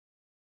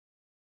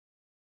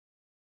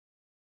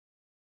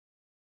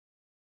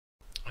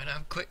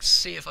to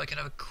see if I can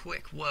have a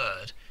quick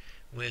word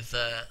with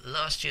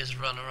last year's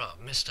runner-up,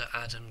 Mr.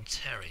 Adam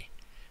Terry.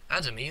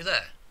 Adam, are you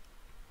there?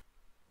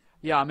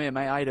 Yeah, I'm here,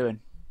 mate. How you doing?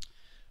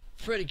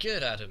 Pretty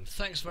good, Adam.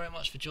 Thanks very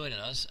much for joining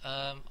us.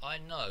 I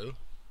know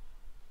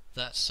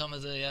that some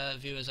of the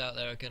viewers out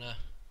there are going to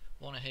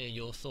want to hear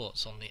your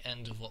thoughts on the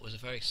end of what was a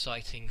very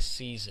exciting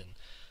season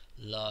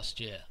last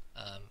year.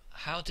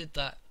 How did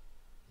that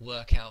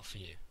work out for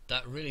you?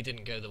 That really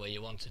didn't go the way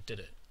you wanted, did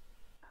it?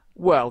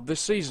 Well, the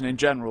season in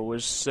general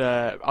was,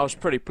 I was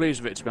pretty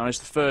pleased with it, to be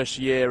honest. The first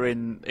year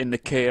in the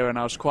Kia, and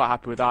I was quite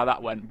happy with how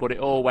that went, but it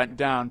all went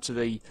down to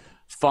the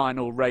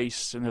final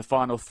race and the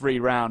final 3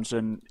 rounds,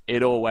 and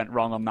it all went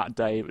wrong on that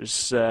day.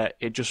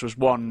 It just was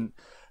one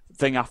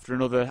thing after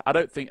another. I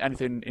don't think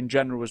anything in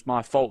general was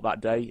my fault that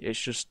day. It's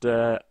just,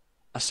 I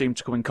seemed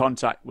to come in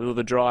contact with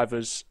other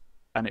drivers,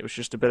 and it was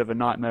just a bit of a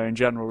nightmare in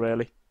general,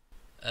 really.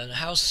 And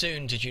how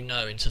soon did you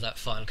know into that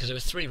final? Because there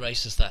were 3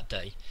 races that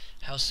day.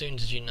 How soon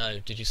did you know?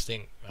 Did you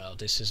think, well,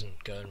 this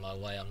isn't going my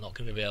way, I'm not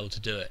going to be able to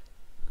do it?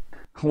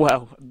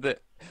 Well,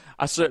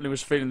 I certainly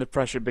was feeling the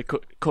pressure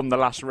come the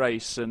last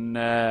race, and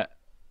I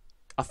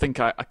think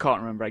I can't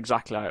remember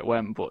exactly how it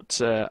went,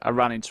 but I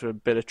ran into a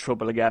bit of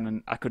trouble again,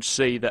 and I could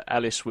see that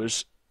Ellis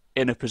was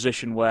in a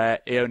position where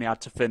he only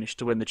had to finish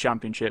to win the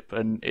championship,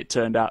 and it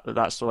turned out that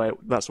that's the way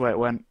it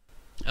went.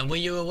 And were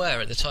you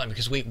aware at the time?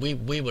 Because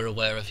we were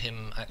aware of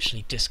him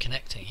actually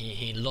disconnecting.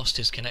 He lost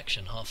his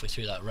connection halfway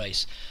through that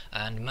race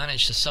and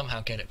managed to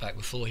somehow get it back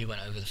before he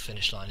went over the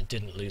finish line and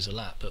didn't lose a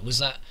lap. But is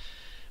that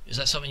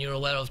something you were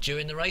aware of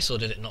during the race, or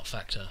did it not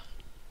factor?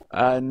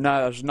 No,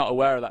 I was not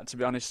aware of that, to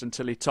be honest,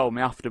 until he told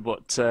me after.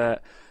 But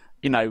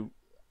you know,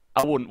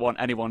 I wouldn't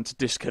want anyone to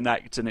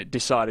disconnect and it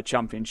decide a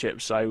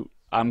championship. So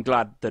I'm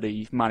glad that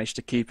he managed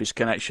to keep his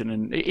connection,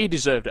 and he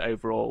deserved it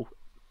overall.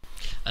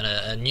 And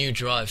a new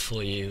drive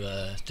for you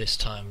this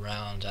time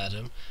round,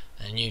 Adam.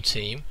 A new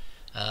team.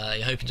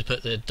 You're hoping to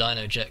put the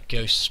DynoJet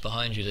Ghosts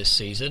behind you this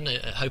season.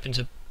 Hoping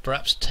to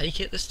perhaps take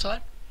it this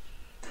time.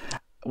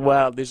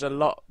 Well, there's a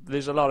lot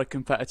of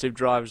competitive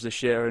drivers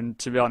this year, and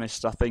to be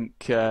honest, I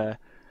think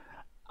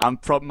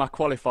my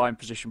qualifying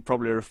position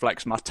probably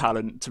reflects my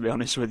talent. To be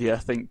honest with you, I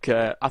think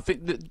that,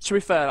 to be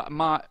fair,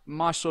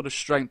 my sort of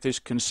strength is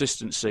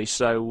consistency.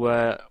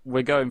 So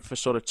we're going for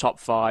sort of top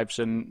fives,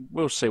 and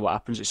we'll see what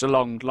happens. It's a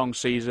long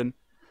season,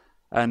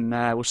 and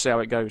we'll see how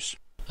it goes.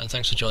 And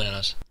thanks for joining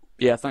us.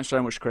 Yeah, thanks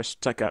very much, Chris.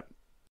 Take care.